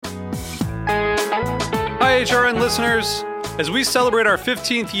HRN listeners. As we celebrate our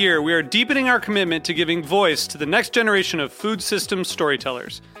 15th year, we are deepening our commitment to giving voice to the next generation of food systems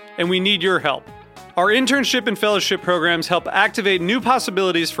storytellers, and we need your help. Our internship and fellowship programs help activate new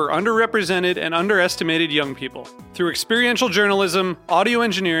possibilities for underrepresented and underestimated young people through experiential journalism, audio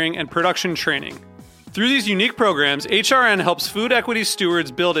engineering, and production training. Through these unique programs, HRN helps food equity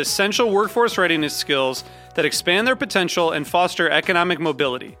stewards build essential workforce readiness skills that expand their potential and foster economic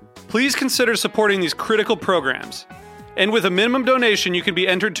mobility. Please consider supporting these critical programs. And with a minimum donation, you can be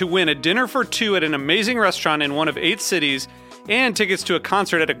entered to win a dinner for two at an amazing restaurant in one of 8 cities and tickets to a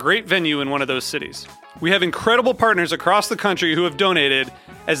concert at a great venue in one of those cities. We have incredible partners across the country who have donated,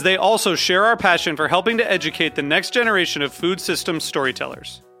 as they also share our passion for helping to educate the next generation of food systems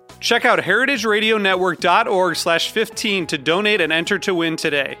storytellers. Check out heritageradionetwork.org/15 to donate and enter to win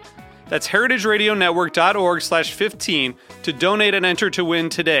today. That's heritageradionetwork.org/15 to donate and enter to win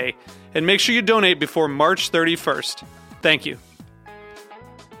today. And make sure you donate before March 31st. Thank you.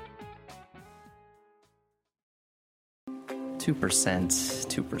 2%.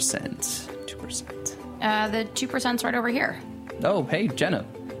 The 2%'s right over here. Oh, hey, Jenna.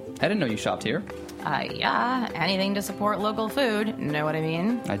 I didn't know you shopped here. Yeah, anything to support local food, know what I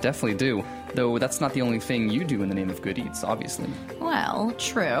mean? I definitely do. Though that's not the only thing you do in the name of Good Eats, obviously. Well,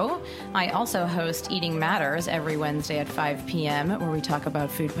 true. I also host Eating Matters every Wednesday at 5 p.m., where we talk about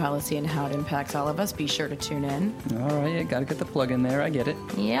food policy and how it impacts all of us. Be sure to tune in. All right, I gotta get the plug in there. I get it.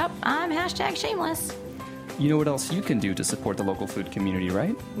 Yep, I'm #shameless. You know what else you can do to support the local food community,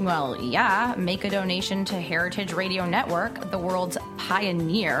 right? Well, yeah, make a donation to Heritage Radio Network, the world's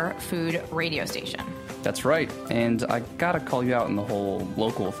pioneer food radio station. That's right, and I gotta call you out on the whole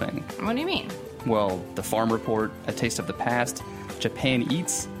local thing. What do you mean? Well, the Farm Report, A Taste of the Past, Japan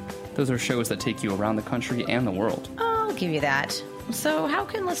Eats, those are shows that take you around the country and the world. I'll give you that. So how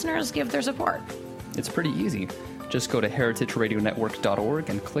can listeners give their support? It's pretty easy. Just go to heritageradionetwork.org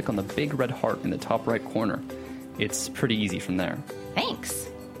and click on the big red heart in the top right corner. It's pretty easy from there. Thanks.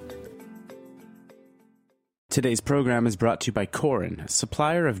 Today's program is brought to you by Korin, a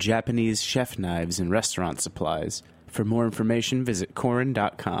supplier of Japanese chef knives and restaurant supplies. For more information, visit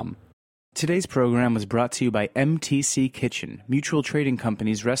Korin.com. Today's program was brought to you by MTC Kitchen, Mutual Trading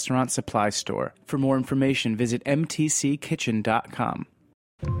Company's restaurant supply store. For more information, visit mtckitchen.com.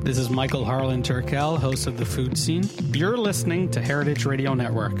 This is Michael Harlan Turkel, host of The Food Scene. You're listening to Heritage Radio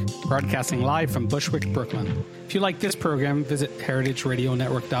Network, broadcasting live from Bushwick, Brooklyn. If you like this program, visit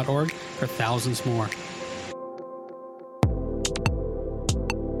heritageradionetwork.org for thousands more.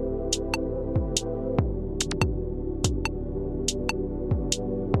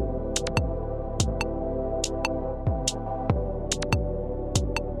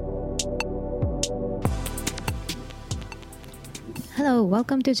 Hello,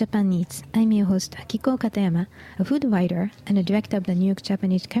 welcome to Japan Eats. I'm your host, Akiko Katayama, a food writer and a director of the New York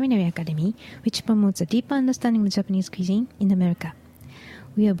Japanese Culinary Academy, which promotes a deeper understanding of Japanese cuisine in America.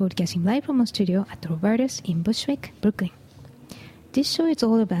 We are broadcasting live from a studio at Roberta's in Bushwick, Brooklyn. This show is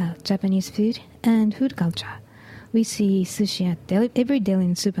all about Japanese food and food culture. We see sushi at every deli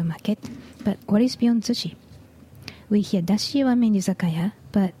and supermarket, but what is beyond sushi? We hear dashi ramen izakaya,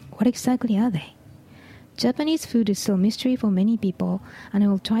 but what exactly are they? Japanese food is still a mystery for many people, and I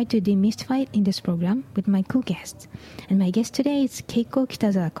will try to demystify it in this program with my co-guests. And my guest today is Keiko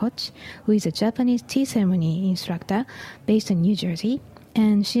Kitazawa Koch, who is a Japanese tea ceremony instructor based in New Jersey,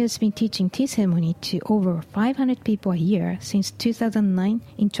 and she has been teaching tea ceremony to over 500 people a year since 2009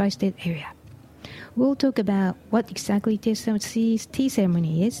 in tri-state area. We'll talk about what exactly tea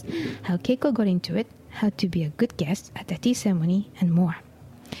ceremony is, how Keiko got into it, how to be a good guest at the tea ceremony, and more.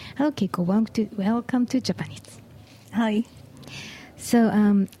 Hello, Keiko. Welcome to Japan Eats. Hi. So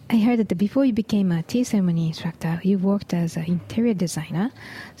I heard that before you became a tea ceremony instructor, you worked as an interior designer.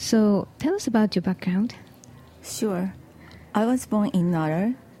 So tell us about your background. Sure. I was born in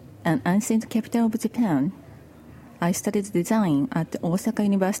Nara, an ancient capital of Japan. I studied design at Osaka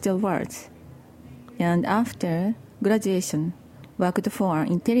University of Arts. And after graduation, worked for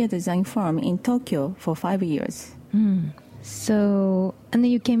an interior design firm in Tokyo for 5 years. So, and then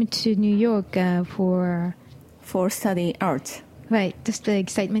you came to New York for study art. Right, just the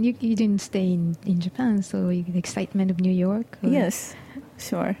excitement. You didn't stay in Japan, so the excitement of New York? Or? Yes,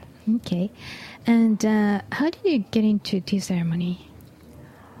 sure. Okay. And how did you get into tea ceremony?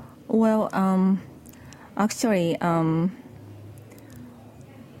 Well, actually, I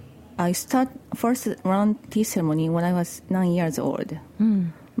first learned tea ceremony when I was 9 years old.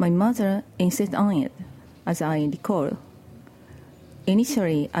 My mother insisted on it, as I recall.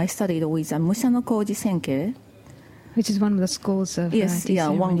 Initially, I studied with Musano Koji Senke, which is one of the schools of yes, tea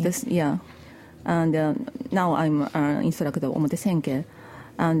ceremony. one of the And now I'm an instructor of Omote Senke.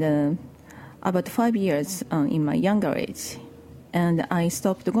 And about 5 years in my younger age. And I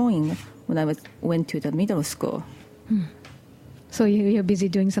stopped going when I went to the middle school. So you're busy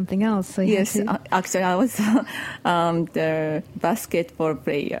doing something else. So Yes, actually I was the basketball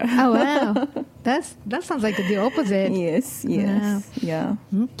player. Oh, wow. That sounds like the opposite. Yes, Wow. yeah.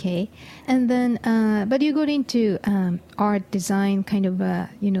 Okay. And then, but you got into art, design, kind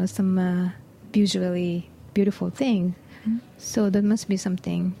of, some visually beautiful thing. So there must be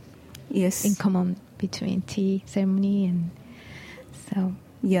something Yes. in common between tea ceremony and so.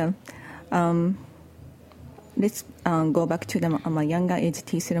 Yeah. Let's go back to my younger age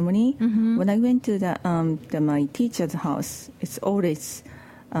tea ceremony. When I went to my teacher's house, it's always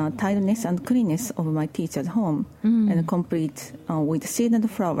tidiness and cleanness of my teacher's home, and complete with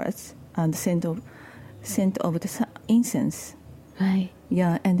seasoned flowers and scent of the incense. Right.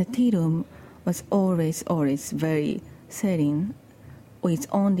 Yeah, and the tea room was always very serene, with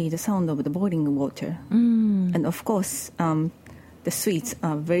only the sound of the boiling water. And of course, the sweets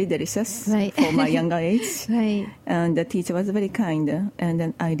are very delicious Right. for my younger age. Right. And the teacher was very kind, and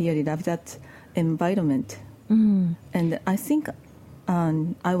then I really loved that environment. And I think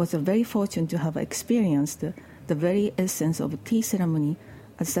I was very fortunate to have experienced the very essence of tea ceremony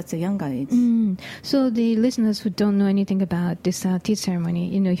at such a younger age. So the listeners who don't know anything about this tea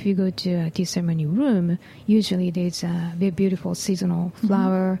ceremony, if you go to a tea ceremony room, usually there's a very beautiful seasonal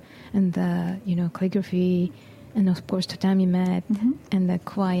flower and the, calligraphy, and of course tatami mat and the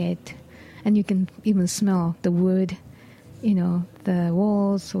quiet, and you can even smell the wood, the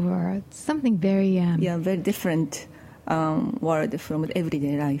walls or something very Very different world from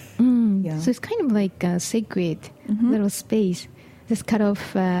everyday life. Yeah. So it's kind of like a sacred little space, just cut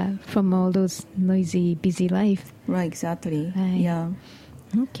off from all those noisy, busy life. Right, exactly. Right. Yeah.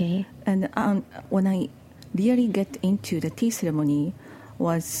 Okay. And when I really get into the tea ceremony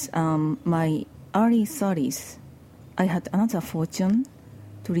was my early 30s. I had another fortune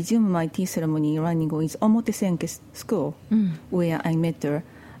to resume my tea ceremony running with Omote Senke School, where I met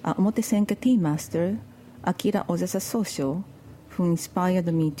Omote Senke tea master, Akira Ozasa Sosho, who inspired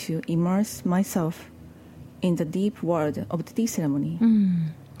me to immerse myself in the deep world of the tea ceremony.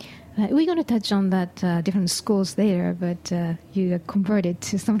 We're going to touch on that different schools later, but you converted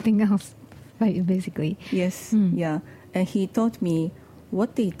to something else, right, basically. Yes, yeah. And he taught me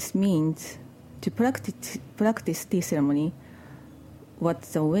what it means to practice tea ceremony, what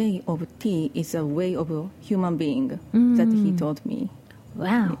the way of tea is a way of a human being that he taught me.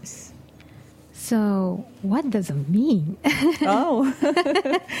 Wow. Yes. So what does it mean? Oh,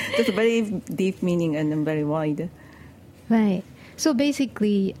 that's a very deep meaning and very wide. Right. So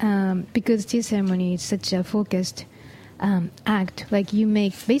basically, because tea ceremony is such a focused act, like you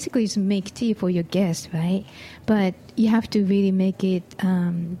make tea for your guests, right? But you have to really make it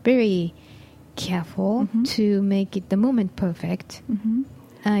very careful to make it the moment perfect.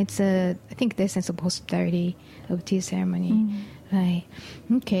 It's I think the essence of hospitality of tea ceremony, right?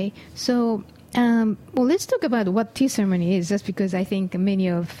 Okay, so let's talk about what tea ceremony is, just because I think many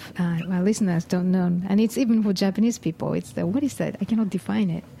of our listeners don't know, and it's even for Japanese people. It's what is that? I cannot define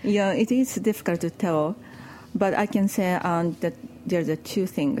it. Yeah, it is difficult to tell, but I can say that there are two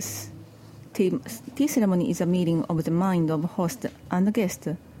things. Tea ceremony is a meeting of the mind of host and guest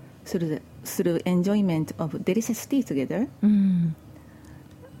through enjoyment of delicious tea together. And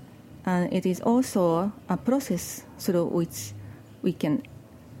it is also a process through which we can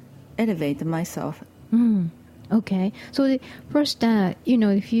elevate myself. Okay. So first,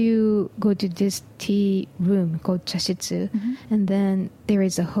 if you go to this tea room called chashitsu, and then there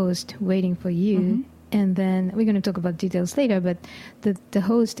is a host waiting for you, and then we're going to talk about details later, but the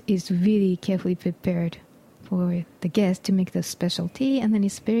host is really carefully prepared for the guest to make the special tea, and then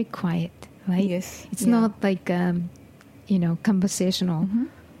it's very quiet, right? Yes. It's not like, conversational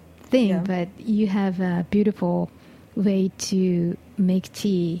thing, but you have a beautiful way to make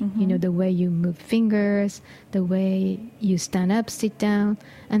tea, the way you move fingers, the way you stand up, sit down,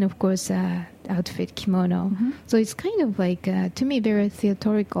 and of course, outfit, kimono. So it's kind of like, to me, very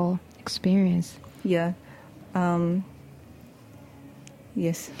theatrical experience. Yeah.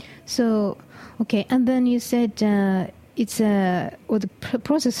 Yes. So, okay, and then you said it's the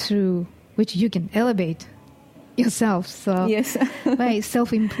process through which you can elevate yourself. So, Yes. right,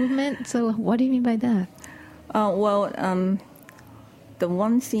 self-improvement. So what do you mean by that? The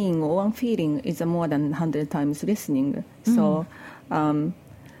one thing or one feeling is more than 100 times listening. So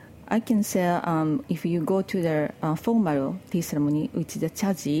I can say if you go to the formal tea ceremony, which is the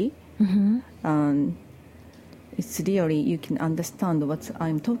chaji, it's really you can understand what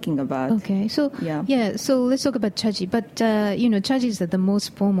I'm talking about. Okay, so so let's talk about chaji. But chaji is the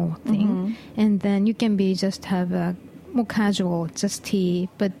most formal thing, and then you can be just have a more casual, just tea.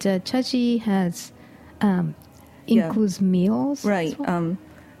 But chaji has includes meals, right?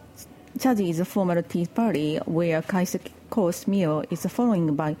 Chaji is a formal tea party where kaiseki course meal is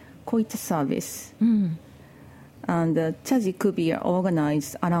followed by koita service, and chaji could be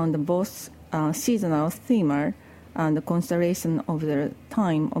organized around both seasonal theme and the consideration of the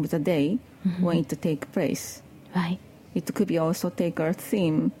time of the day when it takes place. Right. It could be also take a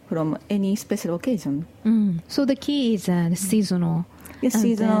theme from any special occasion. So the key is the seasonal. Yes,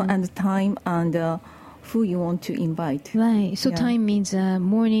 seasonal and time and who you want to invite. Right. So time means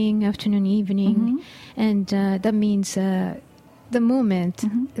morning, afternoon, evening, and that means the moment,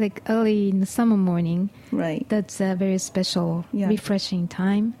 like early in the summer morning. Right. That's a very special, refreshing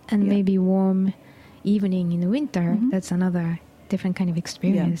time, and maybe warm evening in the winter. That's another different kind of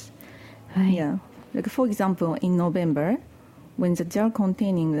experience. Right. Yeah. Like for example, in November, when the jar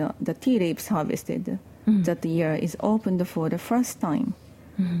containing the tea leaves harvested that year is opened for the first time,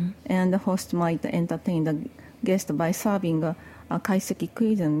 and the host might entertain the guest by serving a kaiseki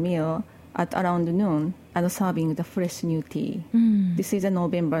cuisine meal at around noon and serving the fresh new tea. This is a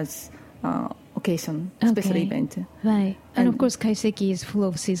November's occasion, special event. Right. And of course, kaiseki is full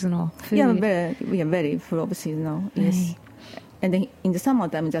of seasonal food. Yeah, we are very full of seasonal. Yes. Right. And then in the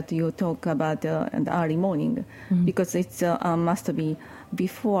summertime that you talk about in the early morning, because it's must be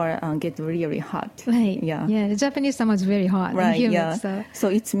before get really hot. Right. Yeah. Yeah. The Japanese summer is very hot. Right. And humid, Yeah. So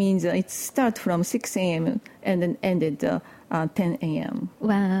it means it start from 6 a.m. and then ended 10 a.m.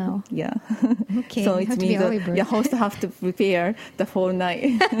 Wow. Yeah. Okay. So You it have to be means early bird. your host have to prepare the whole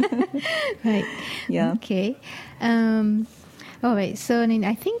night. Right. Yeah. Okay. All right. So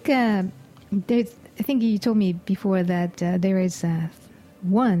I think I think you told me before that there is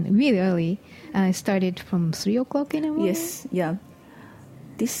one really early. Started from 3 o'clock in the morning. Yes. Yeah.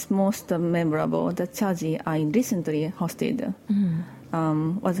 This most memorable, the chaji I recently hosted,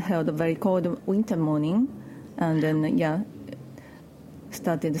 was held a very cold winter morning, and then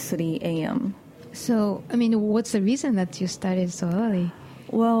started 3 a.m. So what's the reason that you started so early?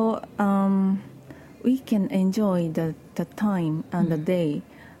 Well, we can enjoy the time and the day,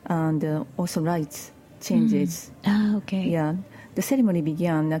 and also lights changes. Ah, okay. Yeah, the ceremony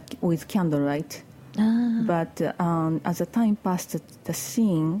began with candlelight. But as the time passed, the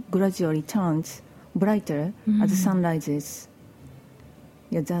scene gradually turns brighter as the sun rises.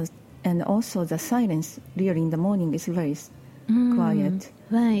 Yeah, and also the silence really in the morning is very quiet.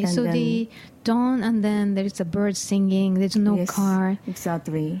 Right. And so the dawn, and then there's a bird singing. There's no car.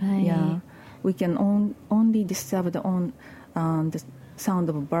 Exactly. Right. Yeah, we can only disturb the sound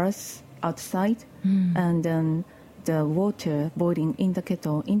of birds outside, and then the water boiling in the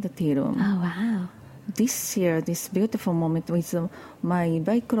kettle in the tea room. Oh wow. This year, this beautiful moment with my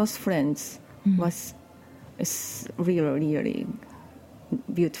very close friends was really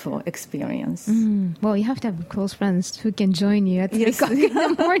beautiful experience. Well, you have to have close friends who can join you at 3 o'clock in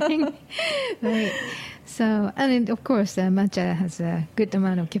the morning. Right. So, and of course, matcha has a good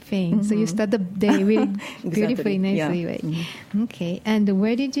amount of caffeine. So you start the day really beautifully, nicely. Yeah. Right? Okay. And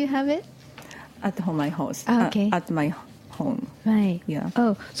where did you have it? At my house. Okay. At my home. Right. Yeah.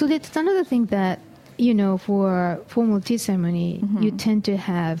 Oh, so that's another thing that, for formal tea ceremony, you tend to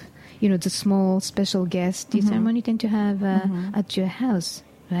have, the small special guest tea ceremony you tend to have at your house,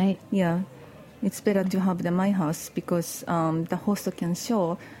 right? Yeah. It's better to have my house because the host can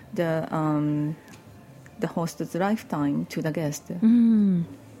show the host's lifetime to the guest.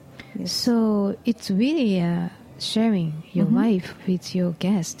 Yes. So it's really sharing your life with your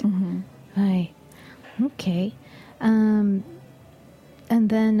guest. Right. Okay. And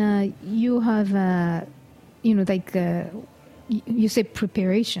then you have, you say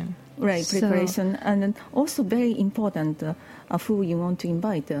preparation. Right, preparation. And then also very important who you want to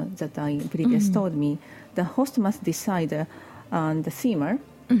invite that I previously told me. The host must decide the themer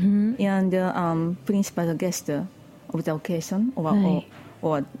and principal guest of the occasion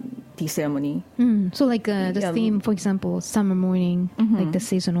or tea ceremony. So the theme, for example, summer morning, like the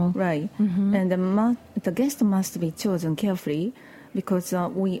seasonal. Right. And the guest must be chosen carefully because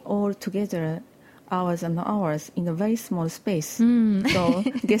we all together hours and hours in a very small space. So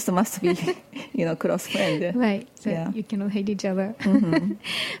guest must be, close friend. Right. So you cannot hate each other.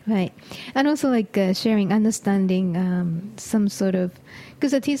 Right. And also sharing, understanding some sort of,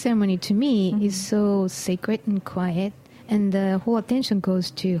 because the tea ceremony to me is so sacred and quiet, and the whole attention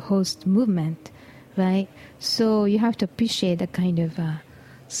goes to host movement, right? So you have to appreciate the kind of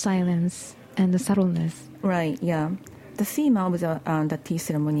silence and the subtleness. Right, yeah. The theme of the tea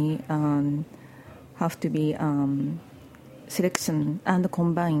ceremony have to be selection and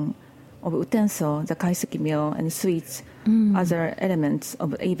combine of utensil, the kaiseki meal, and sweets, other elements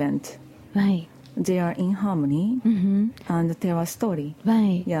of the event. Right. They are in harmony and tell a story.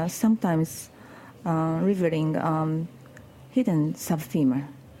 Right. Yeah, sometimes revealing hidden sub-theme.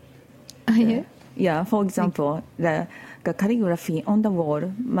 Yeah. Yeah, for example, the calligraphy on the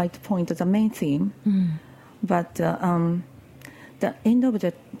wall might point to the main theme, but the end of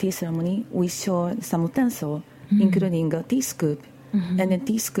the tea ceremony, we show some utensil, including a tea scoop, and the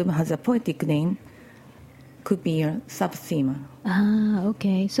tea scoop has a poetic name, could be a sub-theme. Ah,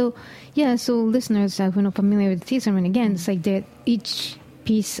 okay. So, so listeners who are not familiar with tea ceremony, again, it's like that each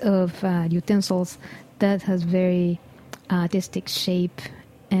piece of utensils that has very artistic shape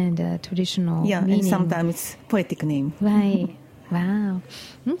and traditional meaning. And sometimes poetic name. Right. Wow.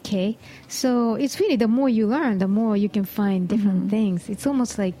 Okay. So it's really the more you learn, the more you can find different things. It's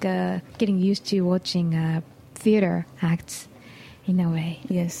almost like getting used to watching theater acts in a way.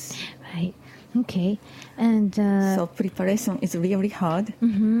 Yes. Right. Okay. And so preparation is really hard,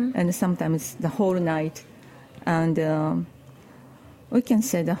 and sometimes the whole night. And we can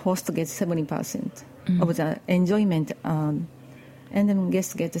say the host gets 70% of the enjoyment, and then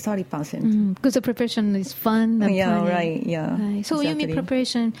guests get 30%. Because the preparation is fun. And yeah, planning. right. Yeah. Right. So exactly. you mean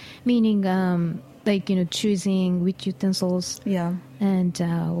preparation, meaning choosing which utensils. Yeah. And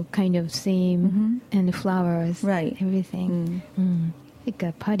what kind of theme and the flowers. Right. Everything. Like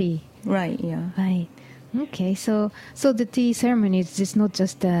a party. Right. Yeah. Right. Okay. So the tea ceremony is just not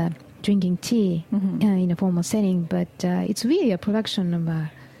just drinking tea in a formal setting, but it's really a production of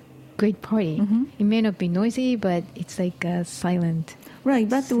a great party. It may not be noisy, but it's like a silent. Right,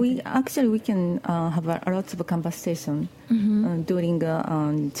 but we can have a lot of conversation during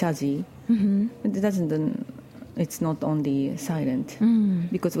chaji. It doesn't. It's not only silent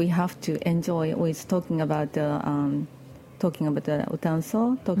because we have to enjoy always talking about the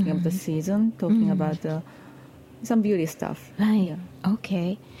utensil, talking about the season, talking about some beauty stuff. Right. Yeah.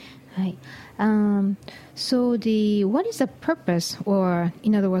 Okay. Right. So what is the purpose, or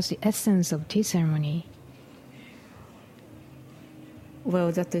in other words, the essence of tea ceremony?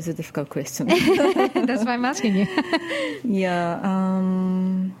 Well, that is a difficult question. That's why I'm asking you. Yeah.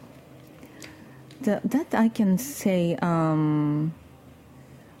 That I can say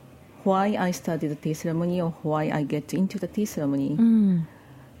why I studied the tea ceremony or why I get into the tea ceremony.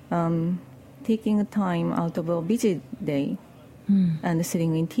 Taking time out of a busy day and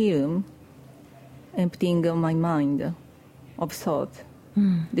sitting in tea room, emptying my mind of thought,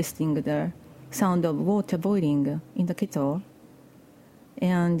 listening to the sound of water boiling in the kettle,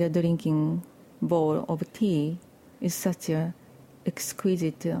 and drinking bowl of tea is such a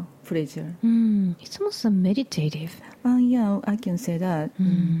exquisite pleasure. It's almost meditative. Yeah, I can say that.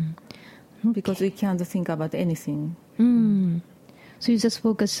 Because we can't think about anything. So you just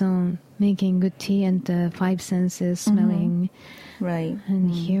focus on making good tea and the five senses, smelling, right,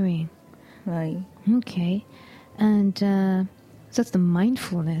 and hearing. Right. Okay. And that's the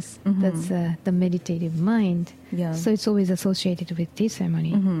mindfulness. That's the meditative mind. Yeah. So it's always associated with tea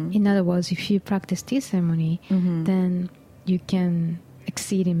ceremony. In other words, if you practice tea ceremony, then you can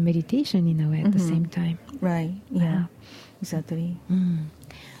exceed in meditation in a way at the same time. Right. Yeah. Wow. Exactly.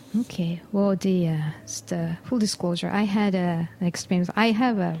 Okay. Well, just full disclosure, I had an experience. I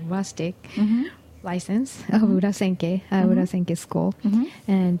have a rustic license of Urasenke, Urasenke school,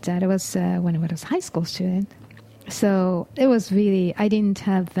 and that was when I was a high school student. So it was really, I didn't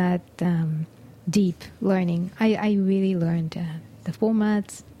have that deep learning. I really learned the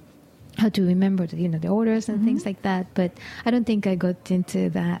formats, how to remember the orders and things like that. But I don't think I got into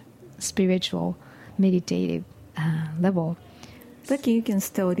that spiritual, meditative level. But you can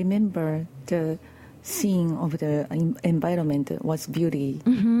still remember the scene of the environment was beauty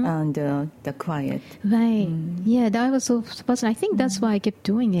and the quiet. Right. Yeah, that was so supposed. I think that's why I kept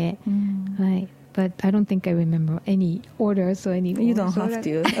doing it. Right. But I don't think I remember any orders or any. You don't have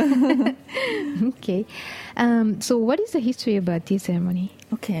to. Okay. So what is the history about tea ceremony?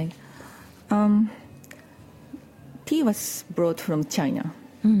 Okay. Tea was brought from China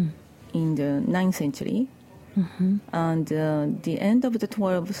in the 9th century. And the end of the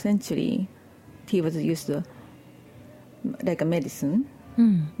 12th century, tea was used like a medicine.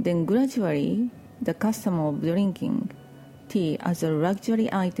 Then gradually, the custom of drinking tea as a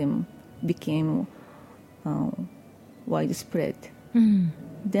luxury item became widespread.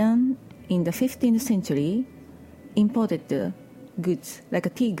 Then, in the 15th century, imported goods,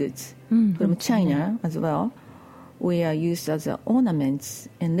 like tea goods, from China as well, were used as ornaments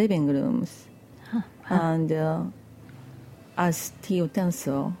in living rooms and as tea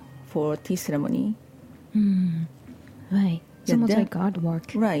utensil for tea ceremony. Right. It's Yeah, almost then- like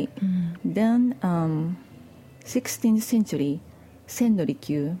artwork. Right. Then 16th century,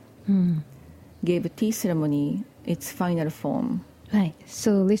 Senno-rikyu gave tea ceremony its final form. Right.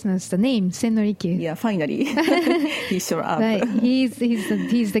 So, listeners, the name Senno-rikyu. Yeah, finally he showed up. Right. He's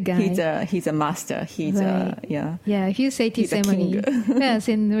the guy. He's a master. He's Right. yeah. Yeah, if you say tea He's a ceremony, king. yeah,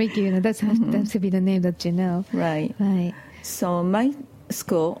 Senno-rikyu, that has to be the name that you know. Right. Right. So my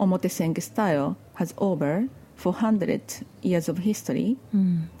school, Omotesenge style, has over 400 years of history.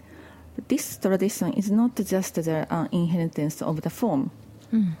 But this tradition is not just the inheritance of the form,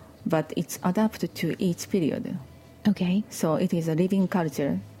 but it's adapted to each period. Okay. So it is a living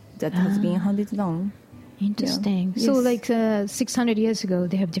culture that has been handed down. Interesting. Yeah. So, Yes. like 600 years ago,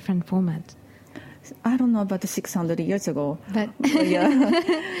 they have different formats. I don't know about 600 years ago, But yeah.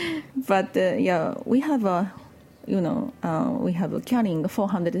 But yeah, we have a, we have a carrying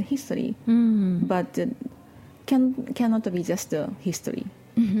 400 history, but cannot be just a history.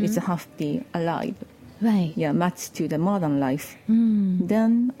 It's have to be alive. right. Yeah, matched to the modern life.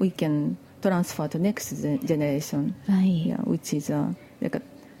 Then we can transfer to next generation. Right. Yeah, which is like a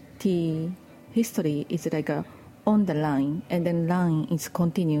tea history is like a on the line, and then line is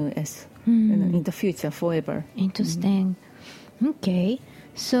continuous in the future forever. Interesting. Okay.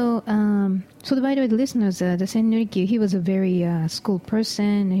 So, so by the way, the listeners, the Senno-rikyu, he was a very school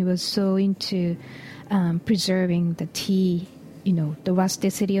person. He was so into preserving the tea, the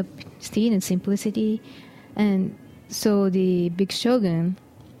rusticity of tea and simplicity. And so the big shogun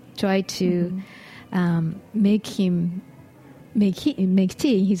tried to make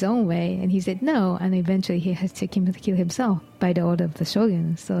tea his own way, and he said no, and eventually he has to kill himself by the order of the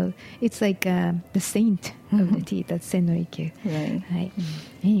shogun. So it's like the saint of the tea, that's Senno-rikyu. Right. Right.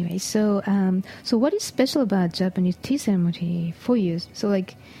 Anyway, so so what is special about Japanese tea ceremony for you? So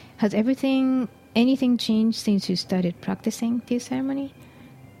like, has anything changed since you started practicing tea ceremony?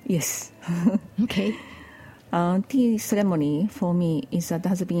 Yes. Okay. Tea ceremony for me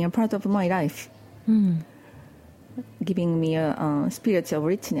has been a part of my life, giving me a spiritual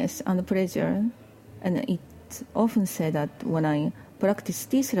richness and pleasure. And it's often said that when I practice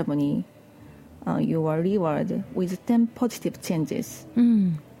tea ceremony, you are rewarded with 10 positive changes.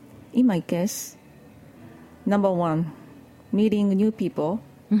 In my case, number 1, meeting new people.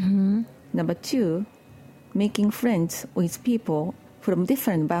 Number 2, making friends with people from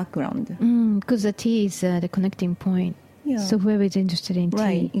different background. Because the tea is the connecting point. Yeah. So whoever is interested in tea.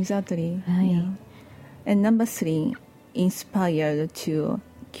 Right, exactly. Right. Yeah. And number 3, inspired to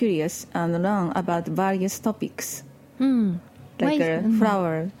curious and learn about various topics, like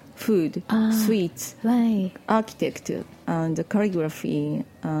flower, food, sweets, Right. architecture, and calligraphy,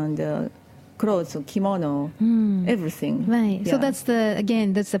 and clothes, kimono, everything. Right. So Yeah. that's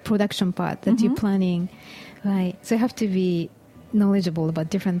the production part that you're planning. Right. So you have to be knowledgeable about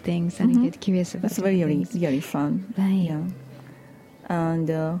different things and you get curious about That's different really, things. really fun. Right. Yeah.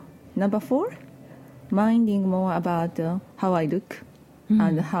 And number 4, minding more about how I look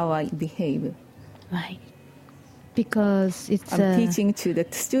and how I behave. Right. Because it's I'm teaching to the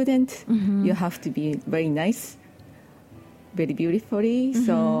student, you have to be very nice, very beautifully,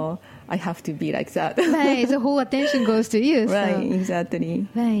 so I have to be like that. right. The whole attention goes to you. Right, So. exactly.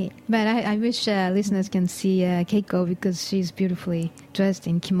 Right. But I wish listeners can see Keiko because she's beautifully dressed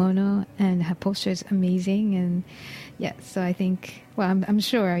in kimono and her posture is amazing. And yeah, so I think, well, I'm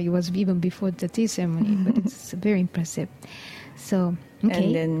sure it was even before the tea ceremony, but it's very impressive. So, okay.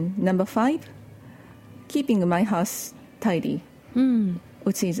 And then number 5, keeping my house tidy,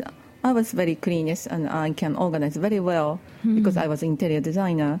 which is, I was very cleanest and I can organize very well because I was interior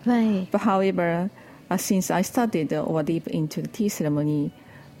designer. Right. But however, since I started or deep into the tea ceremony,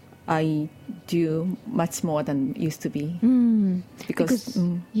 I do much more than used to be. Because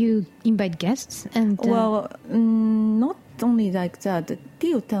you invite guests and... Well, not only like that. The tea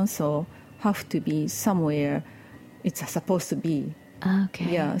utensil have to be somewhere it's supposed to be.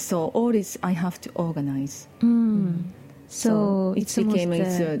 okay. Yeah, so all this I have to organize. So it it's almost...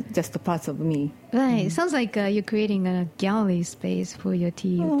 became just a part of me. right. It sounds like you're creating a gallery space for your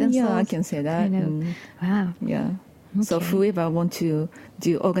tea utensils. Yeah, I can say that. Wow. Yeah. So Okay. whoever want to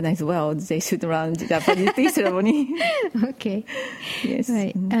do organize well, they should run the Japanese tea ceremony. Okay. Yes.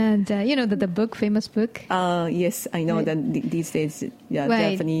 Right. And the book, famous book? Yes, I know Right. that these days,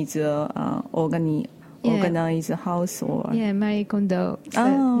 Right. Japanese organize a house or... Yeah, Marie Kondo,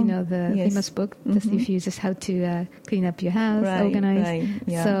 the famous book, if you just how to clean up your house, organize. Right,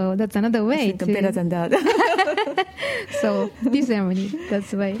 yeah. So that's another way to... better than that. So tea ceremony,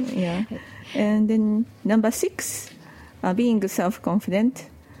 that's the way. Yeah. And then number 6, being self-confident.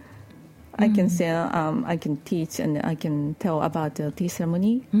 I can say, I can teach and I can tell about the tea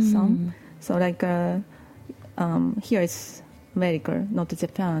ceremony some. So like here is America, not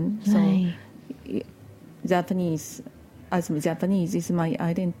Japan. So Japanese, as Japanese is my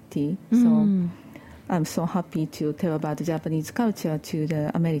identity. So I'm so happy to tell about the Japanese culture to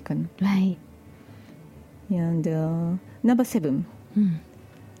the American. Right. And number 7,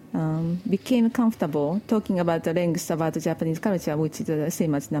 became comfortable talking about the length about the Japanese culture, which is the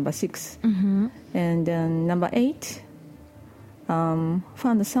same as number 6. And number 8,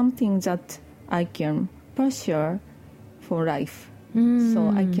 found something that I can pursue for life. So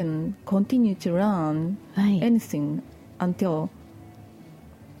I can continue to learn anything until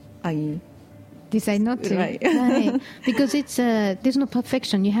I decide not to. Right. Because it's there's no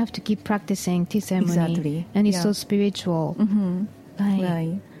perfection. You have to keep practicing tea ceremony. Exactly. And it's so spiritual.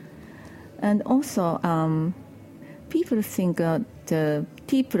 Right. And also, people think the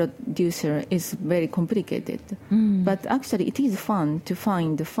tea producer is very complicated. But actually, it is fun to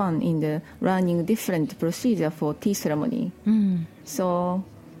find the fun in the learning different procedure for tea ceremony. So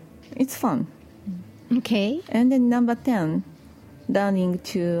it's fun. Okay. And then number 10, learning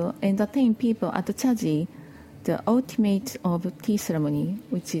to entertain people at the chaji, the ultimate of tea ceremony,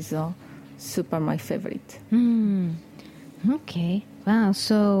 which is super my favorite. Okay. Wow.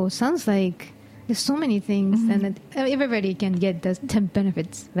 So sounds like there's so many things, and that everybody can get the 10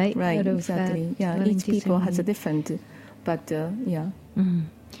 benefits, right? Right. Exactly. Yeah. Each people has a different, but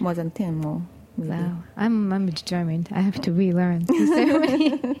more than 10 more. Maybe. Wow. I'm determined. I have to relearn tea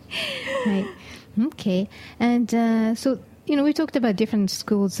ceremony. Right. Okay. And so, we talked about different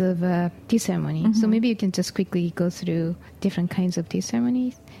schools of tea ceremony. So maybe you can just quickly go through different kinds of tea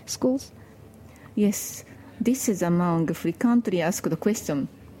ceremony schools. Yes. This is among frequently asked question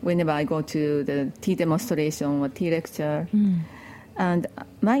whenever I go to the tea demonstration or tea lecture. And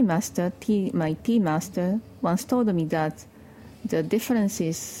my tea master once told me that the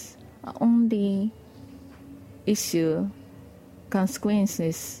differences only issue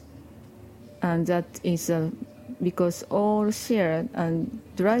consequences, and that is because all share and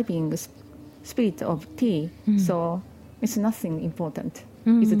driving spirit of tea. So it's nothing important.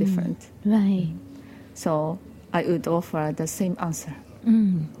 It's different. Right. So I would offer the same answer.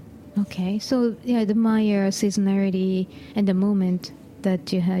 Okay. So admire seasonality and the moment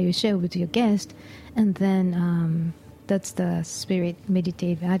that you share with your guest, and then that's the spirit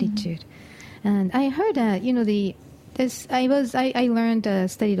meditative attitude. And I heard that I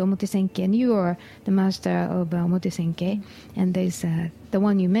learned studied Omotesenke, and you are the master of Omotesenke, and there's the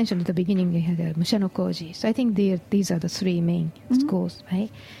one you mentioned at the beginning. You had Mushano Koji. So I think these are the 3 main schools,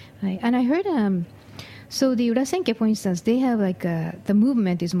 right? And I heard so the Urasenke, for instance, they have like the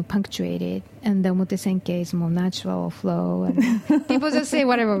movement is more punctuated, and the Omotesenke is more natural flow, and people just say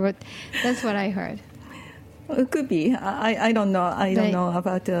whatever, but that's what I heard. It could be. I don't know. I don't know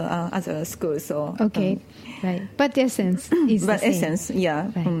about other schools. So okay, right. But the essence is the same. Essence, yeah.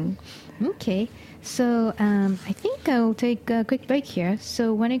 Right. Okay. So I think I'll take a quick break here.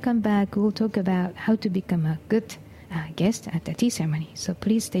 So when I come back, we'll talk about how to become a good guest at the tea ceremony. So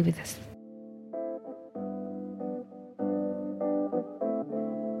please stay with us.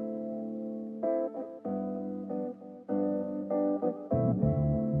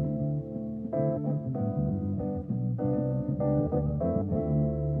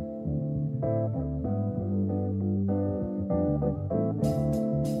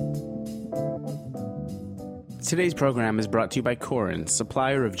 Today's program is brought to you by Korin,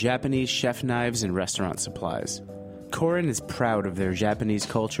 supplier of Japanese chef knives and restaurant supplies. Korin is proud of their Japanese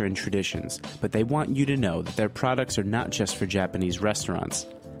culture and traditions, but they want you to know that their products are not just for Japanese restaurants.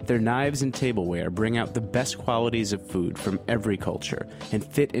 Their knives and tableware bring out the best qualities of food from every culture and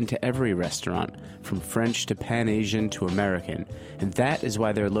fit into every restaurant, from French to Pan-Asian to American, and that is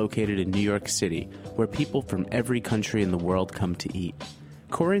why they're located in New York City, where people from every country in the world come to eat.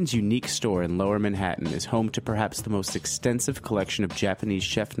 Korin's unique store in Lower Manhattan is home to perhaps the most extensive collection of Japanese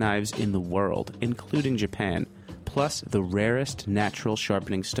chef knives in the world, including Japan, plus the rarest natural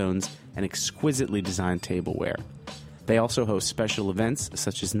sharpening stones and exquisitely designed tableware. They also host special events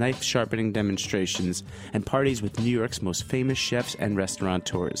such as knife sharpening demonstrations and parties with New York's most famous chefs and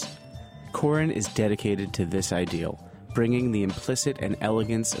restaurateurs. Korin is dedicated to this ideal, bringing the implicit and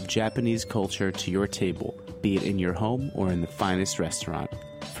elegance of Japanese culture to your table, be it in your home or in the finest restaurant.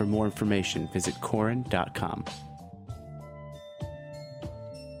 For more information, visit Korin.com.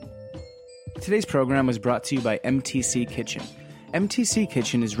 Today's program was brought to you by MTC Kitchen. MTC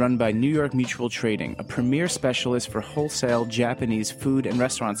Kitchen is run by New York Mutual Trading, a premier specialist for wholesale Japanese food and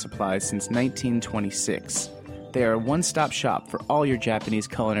restaurant supplies since 1926. They are a one-stop shop for all your Japanese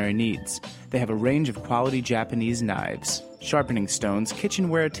culinary needs. They have a range of quality Japanese knives, sharpening stones,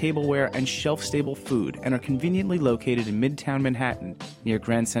 kitchenware, tableware, and shelf-stable food, and are conveniently located in Midtown Manhattan, near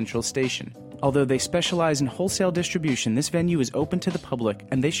Grand Central Station. Although they specialize in wholesale distribution, this venue is open to the public,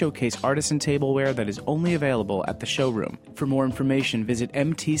 and they showcase artisan tableware that is only available at the showroom. For more information, visit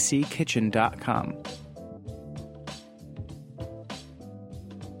mtckitchen.com.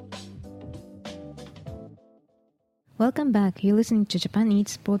 Welcome back. You're listening to Japan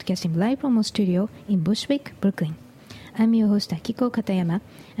Eats, broadcasting live from our studio in Bushwick, Brooklyn. I'm your host Akiko Katayama,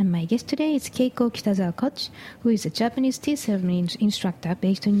 and my guest today is Keiko Kitazawa Koch, who is a Japanese tea ceremony instructor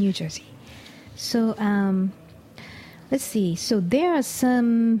based in New Jersey. So, let's see. So there are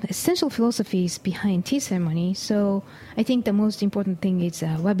some essential philosophies behind tea ceremony. So I think the most important thing is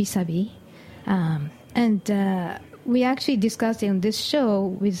wabi-sabi. We actually discussed it on this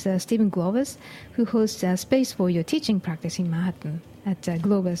show with Stephen Globus, who hosts Space for Your Teaching Practice in Manhattan at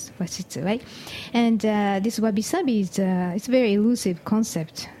Globus Washitsu, right? And this wabi-sabi is it's a very elusive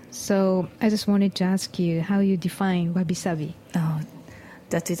concept. So I just wanted to ask you how you define wabi-sabi. Oh,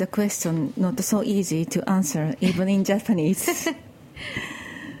 that is a question not so easy to answer, even in Japanese.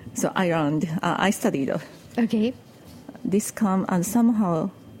 So I learned, I studied. Okay. This comes as somehow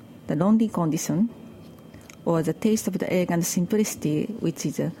the lonely condition, or the taste of the elegant simplicity, which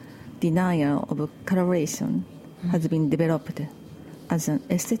is a denial of collaboration, has been developed as an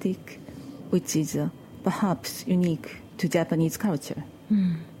aesthetic which is perhaps unique to Japanese culture.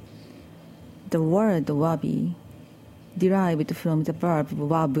 The word wabi derived from the verb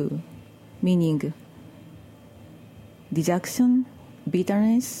wabu, meaning dejection,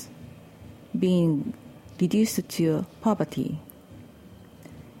 bitterness, being reduced to poverty.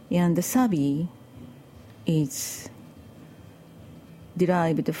 And the sabi is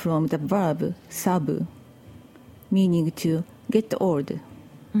derived from the verb sabu, meaning to get old,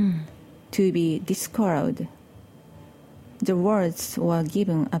 to be discolored. The words were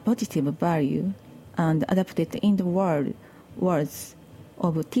given a positive value and adapted in the words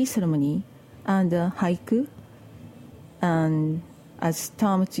of tea ceremony and haiku, and as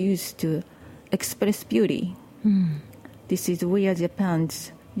terms used to express beauty. This is where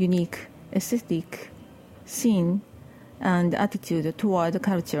Japan's unique aesthetic scene and attitude toward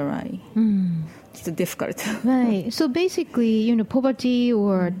culture lie. It's difficult. Right. So basically, poverty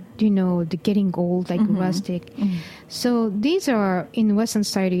or, the getting old, like rustic. So these are, in Western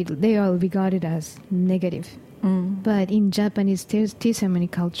society, they are regarded as negative. But in Japanese tea ceremony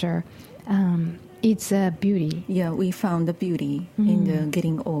culture, it's a beauty. Yeah, we found the beauty in the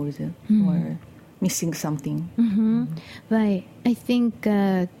getting old or missing something. Right. I think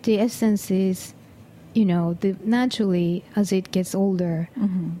the essence is, naturally, as it gets older,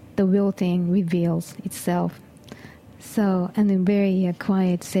 the real thing reveals itself. So, and in very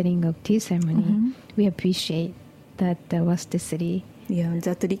quiet setting of tea ceremony, we appreciate that rusticity. Yeah,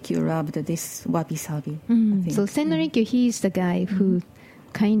 that Rikyu loved this wabi-sabi. So Senno Rikyu, he's the guy who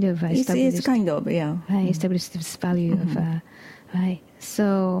kind of established... It's kind of, yeah. Established this value of... right.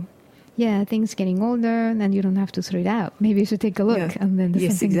 So... Yeah, things getting older, and you don't have to throw it out. Maybe you should take a look, and then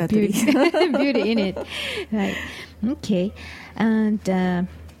there's something exactly. beauty in it. Right. Okay. And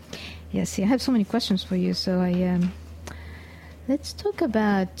yes, I have so many questions for you. So let's talk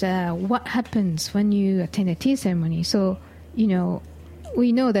about what happens when you attend a tea ceremony. So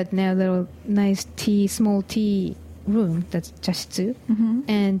we know that now there are nice small tea room that's jashitsu,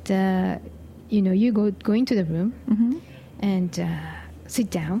 and you go into the room and. Sit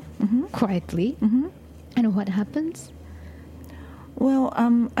down quietly, and what happens? Well,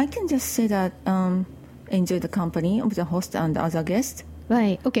 I can just say that enjoy the company of the host and other guests.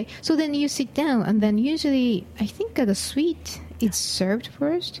 Right. Okay. So then you sit down, and then usually, I think the sweet is served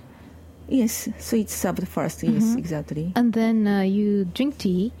first. Yes, sweet served first. Yes, exactly. And then you drink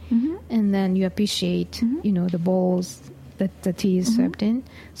tea, and then you appreciate, the bowls that the tea is served in.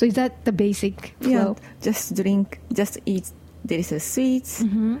 So is that the basic flow? Yeah. Just drink. Just eat delicious sweets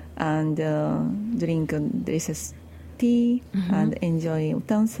and drink delicious tea and enjoy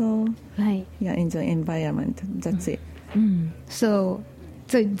utensil. Right. Yeah, enjoy environment. That's it. So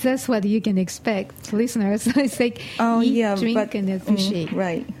that's what you can expect, listeners. It's like eat, drink, and appreciate.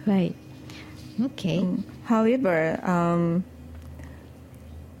 Right. Right. Okay. However,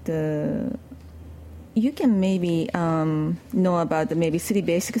 the you can maybe know about the maybe 3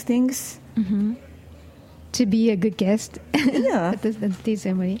 basic things. To be a good guest Yeah. at the tea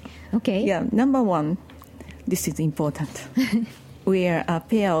ceremony. Okay. Yeah, number 1, this is important. Wear a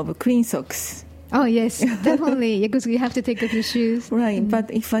pair of clean socks. Oh, yes, definitely. Because you have to take off your shoes. Right, but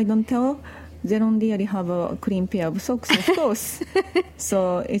if I don't tell, they don't really have a clean pair of socks, of course.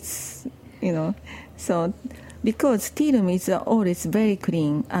 So it's, so because tea room is always very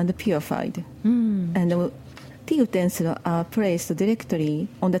clean and purified. And the tea utensils are placed directly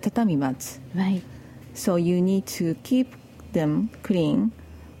on the tatami mats. Right. So you need to keep them clean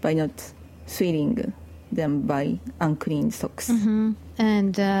by not sweating them by unclean socks.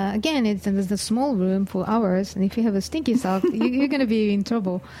 And again, it's a small room for hours, and if you have a stinky sock, you're going to be in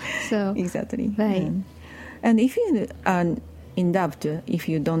trouble. So Exactly. Right. Yeah. And if you are in doubt, if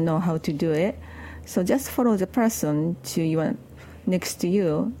you don't know how to do it, so just follow the person next to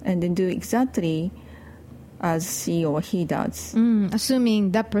you and then do exactly as she or he does.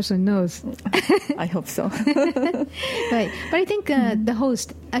 assuming that person knows. I hope so. Right. But I think the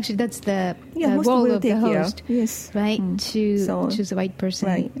host, actually, that's the host role will of the take care. host. Yes. Right? To So- choose the right person.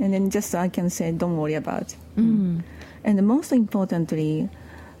 Right. And then just I can say, don't worry about. And most importantly,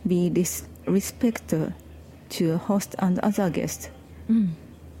 be respect to host and other guests.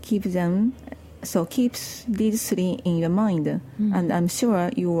 Keep them, so keep these 3 in your mind, and I'm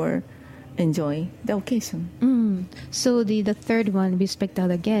sure you will enjoy the occasion. So the third one, respect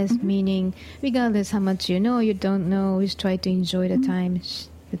other guests, meaning regardless how much you know, you don't know, just try to enjoy the time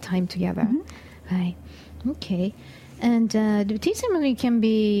together. Right. Okay. And the tea ceremony can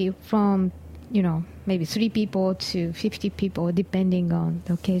be from, maybe 3 people to 50 people, depending on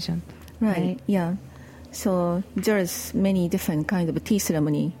the occasion. Right. Yeah. So there's many different kinds of tea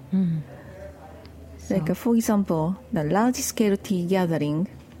ceremony. Like for example, the large-scale tea gathering.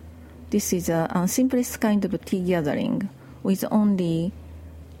 This is a simplest kind of tea gathering with only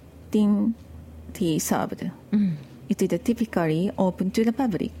thin tea served. It is typically open to the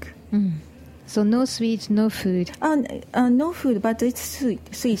public. So no sweets, no food. No food, but it's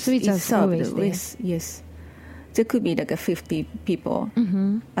sweet. Sweets are is served always there. with, yes. There could be like 50 people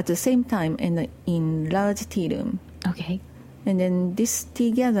at the same time in large tea room. Okay. And then this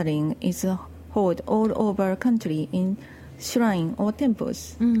tea gathering is held all over country in shrine or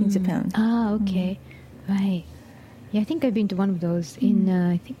temples in Japan. Ah, okay. Right. Yeah, I think I've been to one of those in,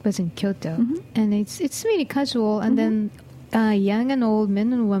 I think it was in Kyoto. And it's really casual. And then young and old,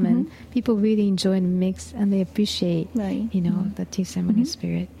 men and women, people really enjoy the mix and they appreciate, Right. the tea ceremony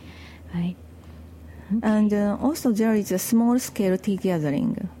spirit. Right. And also there is a small-scale tea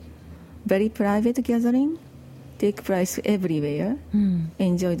gathering. Very private gathering, take place everywhere,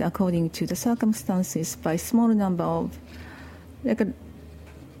 enjoyed according to the circumstances by small number of,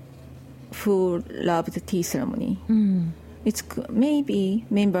 who love the tea ceremony. It's maybe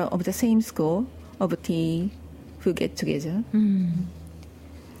member of the same school of tea who get together. And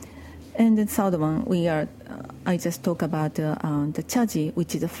the third one, I just talk about the chaji,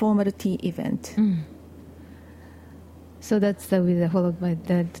 which is a formal tea event. So that's followed by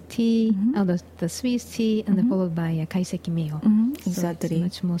the tea, the Swiss tea, and then followed by a kaiseki meal. Exactly. So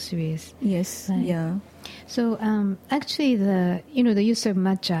it's much more serious. Yes, Right. yeah. So actually, the use of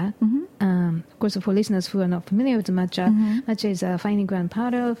matcha. Of course, for listeners who are not familiar with matcha, matcha is a finely ground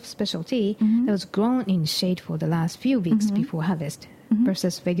powder of special tea that was grown in shade for the last few weeks before harvest,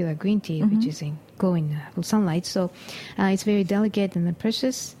 versus regular green tea, which is growing full sunlight. So it's very delicate and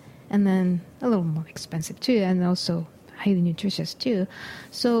precious, and then a little more expensive too, and also highly nutritious too.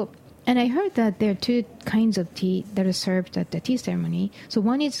 So, and I heard that there are 2 kinds of tea that are served at the tea ceremony. So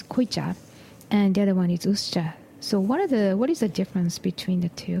one is koicha, and the other one is uscha. So what is the difference between the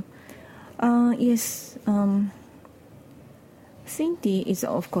 2? Yes. Thin tea is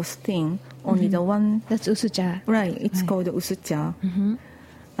of course thin. Only the one. That's usucha. Right. It's Right. called usucha.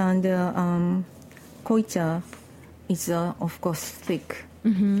 And koicha is of course thick.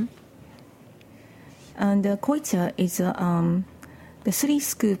 And koicha is the 3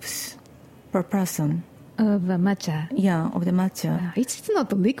 scoops per person. Of matcha. Yeah, of the matcha. Wow, it's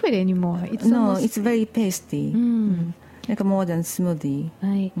not a liquid anymore. It's No, almost, it's very pasty. Like more than smoothie.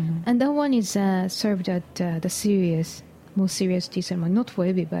 right. And that one is served at the more serious tea ceremony, not for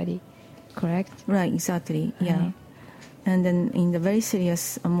everybody, correct? Right, exactly. Yeah. Right. And then in the very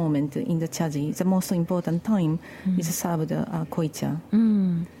serious moment in the chaji, the most important time is served koicha.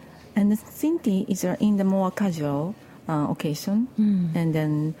 And the thin tea is in the more casual occasion. And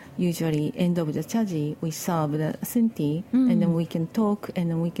then usually end of the chaji, we serve the thin tea, and then we can talk and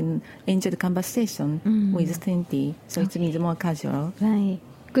then we can enjoy the conversation with the thin tea. So it means more casual. Right.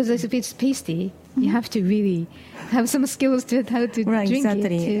 Because if it's pasty, you have to really have some skills to how to Right, drink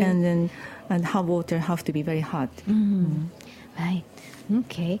exactly. it. And hot water have to be very hot. Right.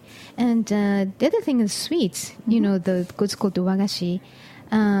 Okay. And the other thing is sweets. You know, what's called the wagashi.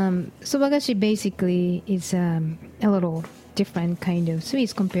 So wagashi basically is a little different kind of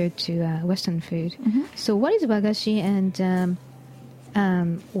sweets compared to Western food. So what is wagashi, and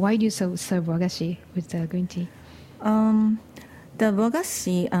why do you serve wagashi with the green tea? The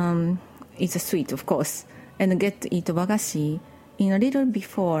wagashi is a sweet, of course, and get eat wagashi in a little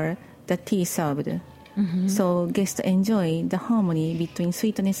before the tea served. So guests enjoy the harmony between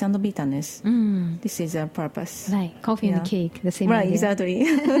sweetness and bitterness. This is our purpose. Right, coffee and cake, the same Right, idea. exactly.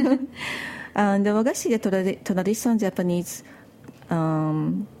 And the wagashi, the traditional Japanese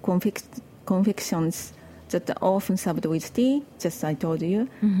confections that are often served with tea, just I told you,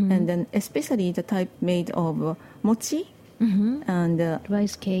 and then especially the type made of mochi and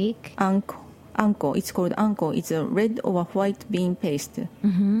Rice cake. anko. It's called anko. It's a red or white bean paste,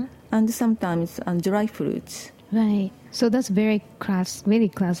 and sometimes dry fruits. Right. So that's very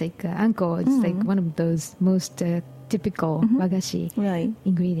classic. Anko, it's like one of those most typical wagashi Right.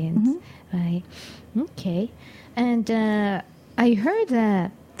 ingredients. Right. Okay. And I heard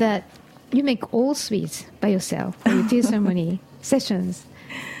that you make all sweets by yourself for your tea ceremony sessions.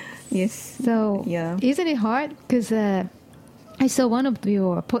 Yes. So Yeah. isn't it hard? Because I saw one of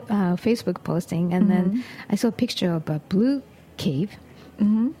your Facebook posting, and then I saw a picture of a blue cave,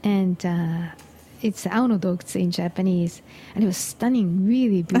 and it's aonodokutsu in Japanese, and it was stunning,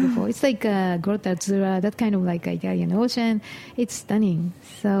 really beautiful. It's like Grotta Azzurra, that kind of like Italian Ocean. It's stunning.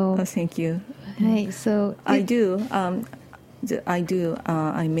 So, Oh, thank you. right, so I do.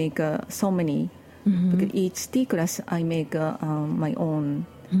 I make so many. Because each tea class, I make my own.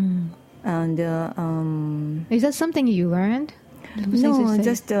 And is that something you learned? no,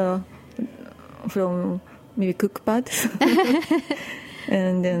 just from maybe cookpad.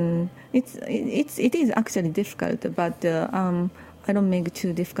 And then it is actually difficult, but I don't make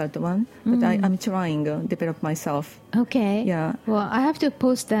too difficult one. But I'm trying to develop myself. Okay. Yeah. Well, I have to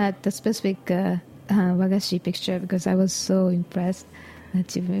post the specific wagashi picture because I was so impressed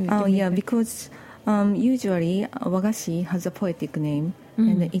that you made Oh it. yeah, because usually wagashi has a poetic name,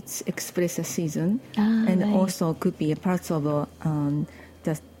 and it's express a season, and right. also could be a part of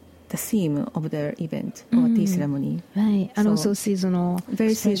the theme of the event or tea ceremony. Right, and So, also seasonal.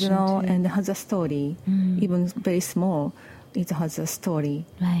 Very expression seasonal too. and has a story. Even very small, it has a story.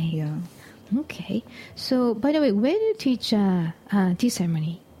 Right. Yeah. Okay. So, by the way, where do you teach tea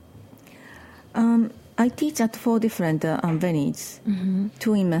ceremony? I teach at 4 different venues.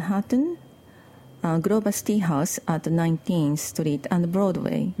 2 in Manhattan, Glover's Tea House at 19th Street and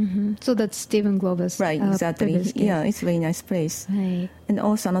Broadway. So that's Stephen Glover's. Right, exactly. previous guest. Yeah, it's a very nice place. Right. And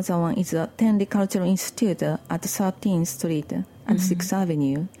also another one is the Tenley Cultural Institute at 13th Street and 6th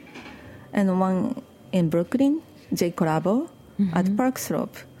Avenue. And one in Brooklyn, J. Collabo at Park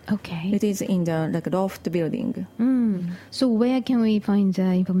Slope. Okay. It is in the loft building. So where can we find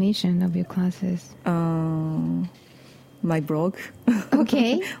the information of your classes? My blog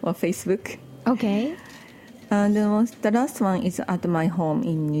Okay. or Facebook. Okay. And the last one is at my home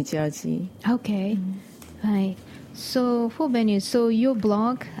in New Jersey. Okay. Right. So for venues, so your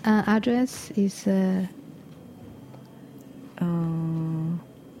blog address is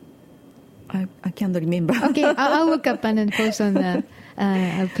I can't remember. okay. I'll look up and then post on the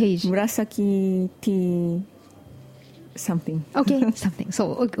page. Murasaki tea something. Okay, something.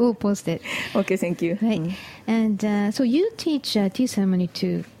 So we'll post it. Okay, thank you. Right. And so you teach tea ceremony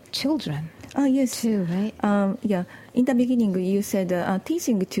to children Yes. too, right? Yeah. In the beginning, you said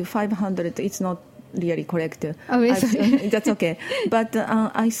teaching to 500 is not really correct. Oh, really? That's okay. But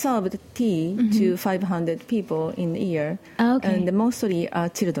I served tea to 500 people in a year. Okay. And mostly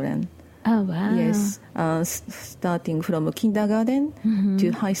children. Oh, wow. Yes. Starting from kindergarten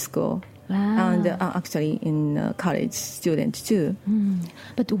to high school. Wow. And actually in college students too.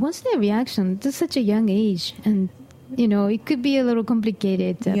 But what's their reaction? At such a young age, and you know, it could be a little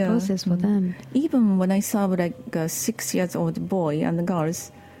complicated Yeah. process for them. Even when I serve like a 6-year-old boy and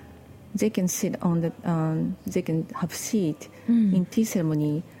girls, they can sit on the, they can have seat in tea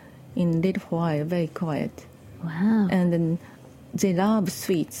ceremony in a little while, very quiet. Wow. And then they love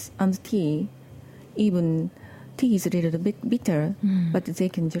sweets and tea. Even tea is a little bit bitter, but they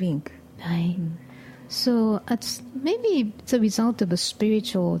can drink. Right. So maybe it's a result of a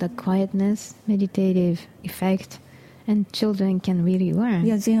spiritual, the quietness, meditative effect, and children can really learn.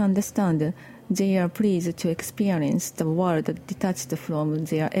 Yeah, they understand. They are pleased to experience the world detached from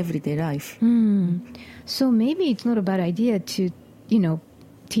their everyday life. So maybe it's not a bad idea to,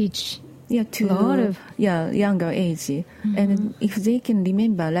 teach to a lot of younger age. And if they can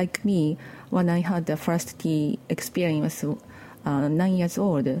remember, like me, when I had the first tea experience, 9 years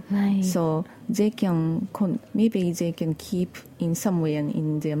old, Right. so they can maybe they can keep in somewhere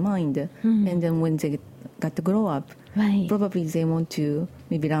in their mind, and then when they got to grow up, Right. probably they want to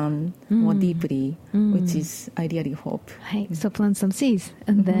maybe learn more deeply, which is I really hope. Right. So plant some seeds,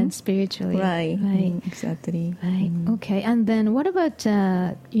 and then spiritually. Right. Right. Exactly. Right. Okay. And then what about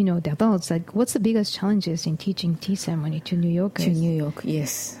the adults? Like, what's the biggest challenges in teaching tea ceremony to New Yorkers? To New York,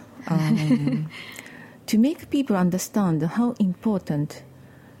 yes. To make people understand how important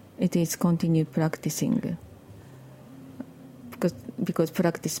it is continue practicing, because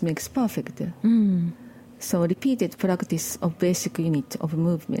practice makes perfect. So repeated practice of basic unit of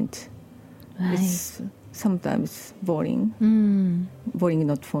movement is sometimes boring. Boring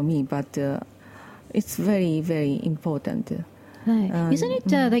not for me, but it's very, very important. Right. Isn't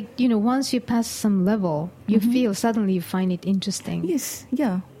it like, once you pass some level, you feel suddenly you find it interesting? Yes,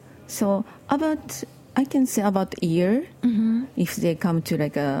 yeah. So I can say about a year, if they come to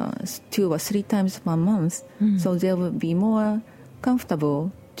like 2 or 3 times per month, so they will be more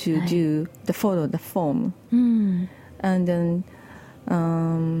comfortable to follow the form. And then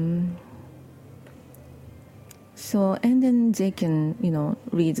and then they can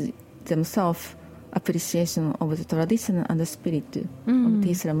read themselves appreciation of the tradition and the spirit of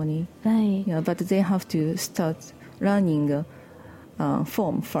tea ceremony. Right. Yeah, but they have to start learning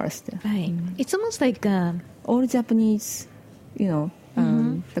form first. Right. It's almost like all Japanese, the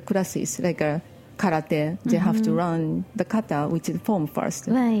classes like karate, they have to learn the kata, which is form first,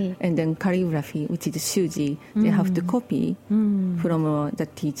 Right. and then calligraphy, which is shuji. They have to copy from the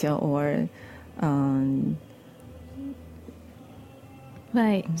teacher or.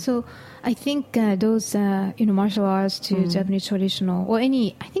 Right. So I think those, martial arts to Japanese traditional, or I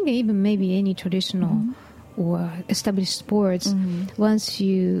think even maybe any traditional or established sports, once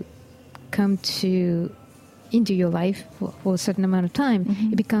you come into your life for a certain amount of time,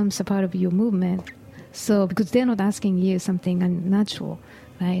 it becomes a part of your movement. So, because they're not asking you something unnatural,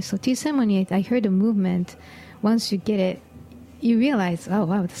 right? So tea ceremony, I heard the movement, once you get it, you realize, oh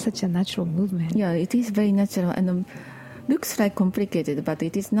wow, that's such a natural movement. Yeah, it is very natural and looks like complicated, but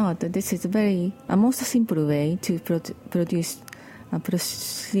it is not. This is very most simple way to produce a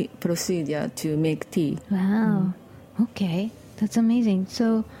procedure to make tea. Wow. Okay, that's amazing.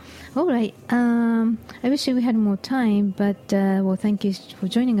 So, all right. I wish we had more time, but thank you for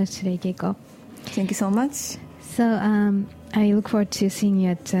joining us today, Keiko. Thank you so much. So, I look forward to seeing you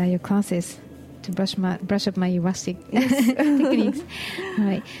at your classes to brush up my rustic techniques. All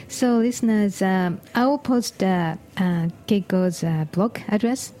right. So, listeners, I will post Keiko's blog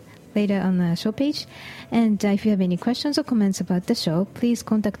address later on the show page. And if you have any questions or comments about the show, please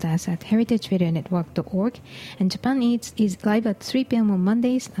contact us at heritageradionetwork.org. And Japan Eats is live at 3 p.m. on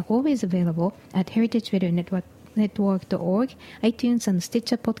Mondays and always available at heritageradionetwork.org, iTunes, and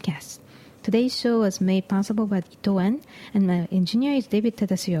Stitcher podcasts. Today's show was made possible by Ito En, and my engineer is David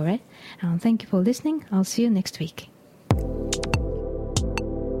Tadasiore. Thank you for listening. I'll see you next week.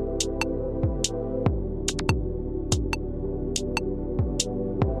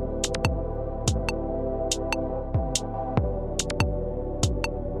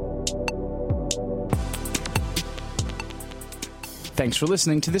 Thanks for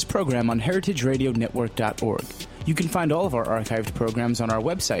listening to this program on heritageradionetwork.org. You can find all of our archived programs on our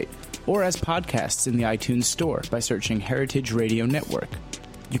website or as podcasts in the iTunes Store by searching Heritage Radio Network.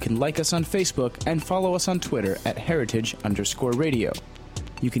 You can like us on Facebook and follow us on Twitter at @heritage_radio.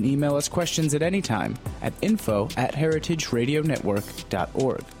 You can email us questions at any time at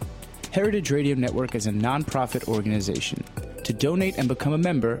info@heritageradionetwork.org. Heritage Radio Network is a non-profit organization. To donate and become a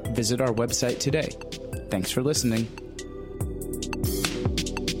member, visit our website today. Thanks for listening.